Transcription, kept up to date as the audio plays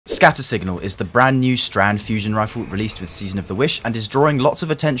Scatter Signal is the brand new strand fusion rifle released with Season of the Wish and is drawing lots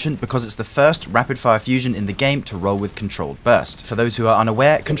of attention because it's the first rapid fire fusion in the game to roll with Controlled Burst. For those who are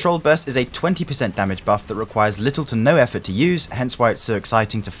unaware, Controlled Burst is a 20% damage buff that requires little to no effort to use, hence why it's so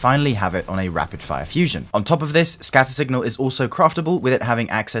exciting to finally have it on a rapid fire fusion. On top of this, Scatter Signal is also craftable, with it having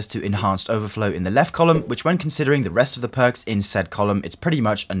access to enhanced overflow in the left column, which when considering the rest of the perks in said column, it's pretty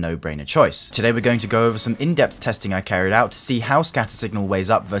much a no-brainer choice. Today we're going to go over some in-depth testing I carried out to see how Scatter Signal weighs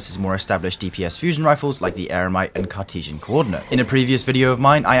up versus more established DPS fusion rifles like the Eremite and Cartesian Coordinate. In a previous video of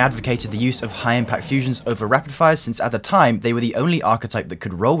mine, I advocated the use of high impact fusions over rapid fires since at the time they were the only archetype that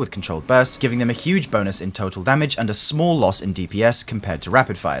could roll with Controlled Burst, giving them a huge bonus in total damage and a small loss in DPS compared to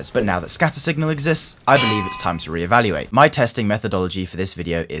rapid fires. But now that Scatter Signal exists, I believe it's time to reevaluate. My testing methodology for this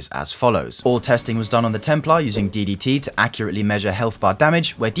video is as follows. All testing was done on the Templar using DDT to accurately measure health bar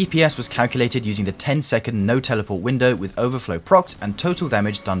damage, where DPS was calculated using the 10-second no teleport window with overflow procced and total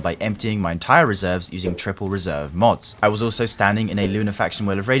damage done by emptying my entire reserves using triple reserve mods. I was also standing in a Lunafaction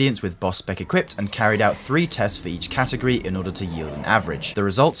Well of Radiance with boss spec equipped and carried out 3 tests for each category in order to yield an average. The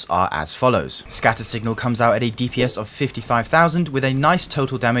results are as follows. Scatter Signal comes out at a DPS of 55,000 with a nice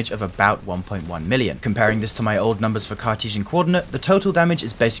total damage of about 1.1 million. Comparing this to my old numbers for Cartesian Coordinate, the total damage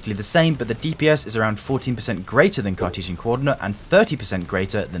is basically the same, but the DPS is around 14% greater than Cartesian Coordinate and 30%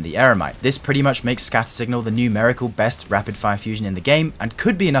 greater than the Eremite. This pretty much makes Scatter Signal the numerical best rapid fire fusion in the game and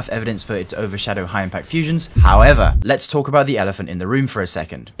could be enough evidence for it to overshadow high impact fusions. However, let's talk about the elephant in the room for a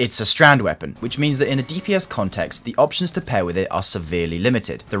second. It's a strand weapon, which means that in a DPS context, the options to pair with it are severely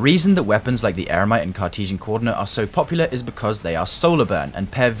limited. The reason that weapons like the Eremite and Cartesian Coordinate are so popular is because they are solar burn and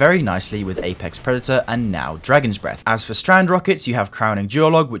pair very nicely with Apex Predator and now Dragon's Breath. As for strand rockets, you have Crowning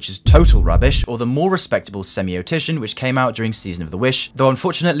Duolog, which is total rubbish, or the more respectable Semiotician, which came out during Season of the Wish, though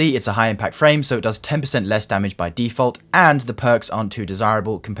unfortunately it's a high impact frame, so it does 10% less damage by default, and the perks aren't too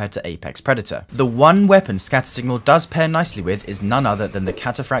desirable compared to Apex Predator. The one weapon Scatter Signal does pair nicely with is none other than the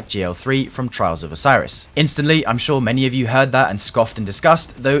Cataphract GL3 from Trials of Osiris. Instantly, I'm sure many of you heard that and scoffed in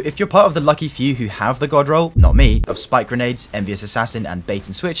disgust, though if you're part of the lucky few who have the god roll, not me, of Spike Grenades, Envious Assassin and Bait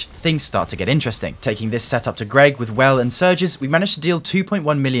and Switch, things start to get interesting. Taking this setup to Greg with Well and Surges, we managed to deal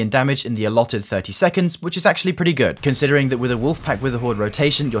 2.1 million damage in the allotted 30 seconds, which is actually pretty good, considering that with a Wolfpack Witherhoard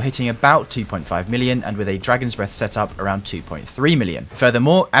rotation, you're hitting about 2.5 million, and with a Dragon's Breath setup, around 2.3 million.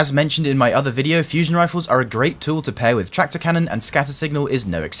 Furthermore, as mentioned in my other video, fusion rifles are a great tool to pair with Tractor Cannon, and Scatter Signal is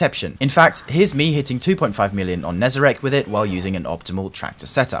no exception. In fact, here's me hitting 2.5 million on Nezarec with it while using an optimal tractor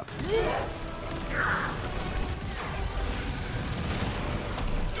setup.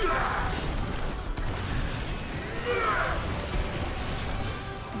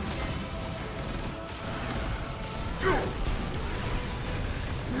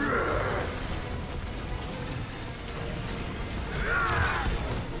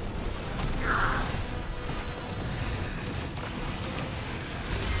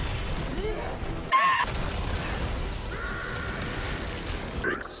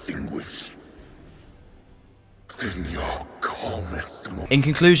 Extinguish in your calmest moment. In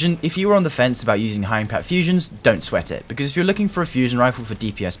conclusion, if you were on the fence about using high impact fusions, don't sweat it, because if you're looking for a fusion rifle for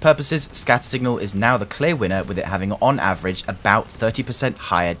DPS purposes, Scatter Signal is now the clear winner, with it having on average about 30%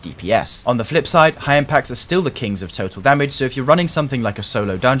 higher DPS. On the flip side, high impacts are still the kings of total damage, so if you're running something like a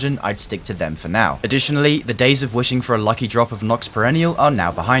solo dungeon, I'd stick to them for now. Additionally, the days of wishing for a lucky drop of Nox Perennial are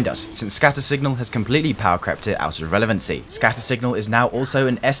now behind us, since Scatter Signal has completely power crept it out of relevancy. Scatter Signal is now also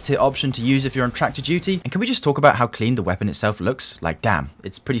an S tier option to use if you're on tractor duty, and can we just talk about how clean the weapon itself looks? Like, damn,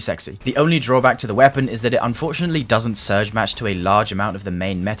 it's pretty sexy. The only drawback to the weapon is that it unfortunately doesn't surge match to a large amount of the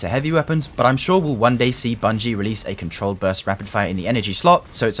main meta heavy weapons, but I'm sure we'll one day see Bungie release a Controlled Burst rapid fire in the energy slot,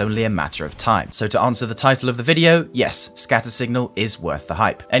 so it's only a matter of time. So to answer the title of the video, yes, Scatter Signal is worth the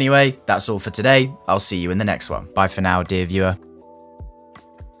hype. Anyway, that's all for today. I'll see you in the next one. Bye for now, dear viewer.